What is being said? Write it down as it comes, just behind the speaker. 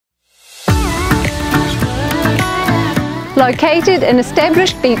Located in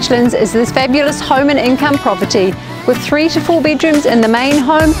established Beachlands is this fabulous home and income property with 3 to 4 bedrooms in the main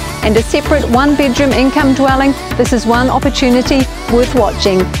home and a separate 1-bedroom income dwelling. This is one opportunity worth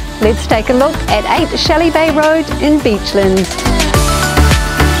watching. Let's take a look at 8 Shelly Bay Road in Beachlands.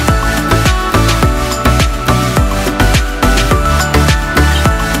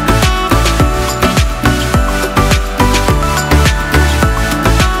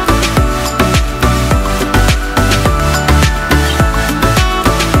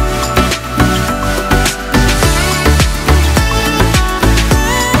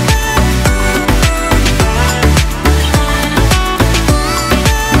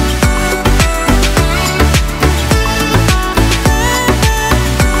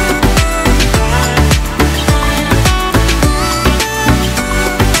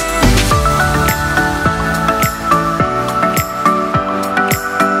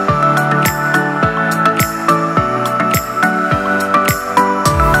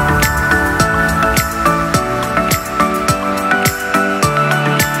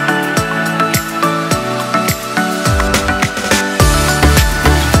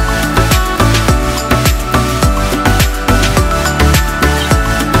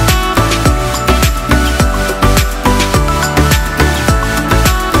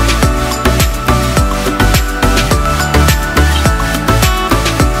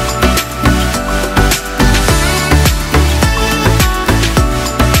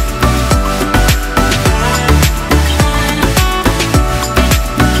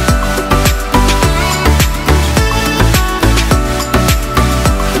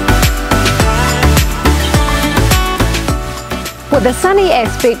 With a sunny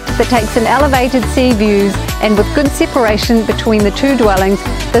aspect that takes in elevated sea views and with good separation between the 2 dwellings,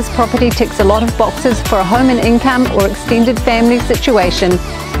 this property ticks a lot of boxes for a home and income or extended family situation.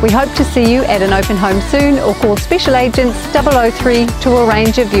 We hope to see you at an open home soon or call special agents 003 to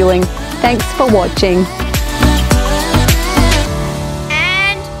arrange a viewing. Thanks for watching.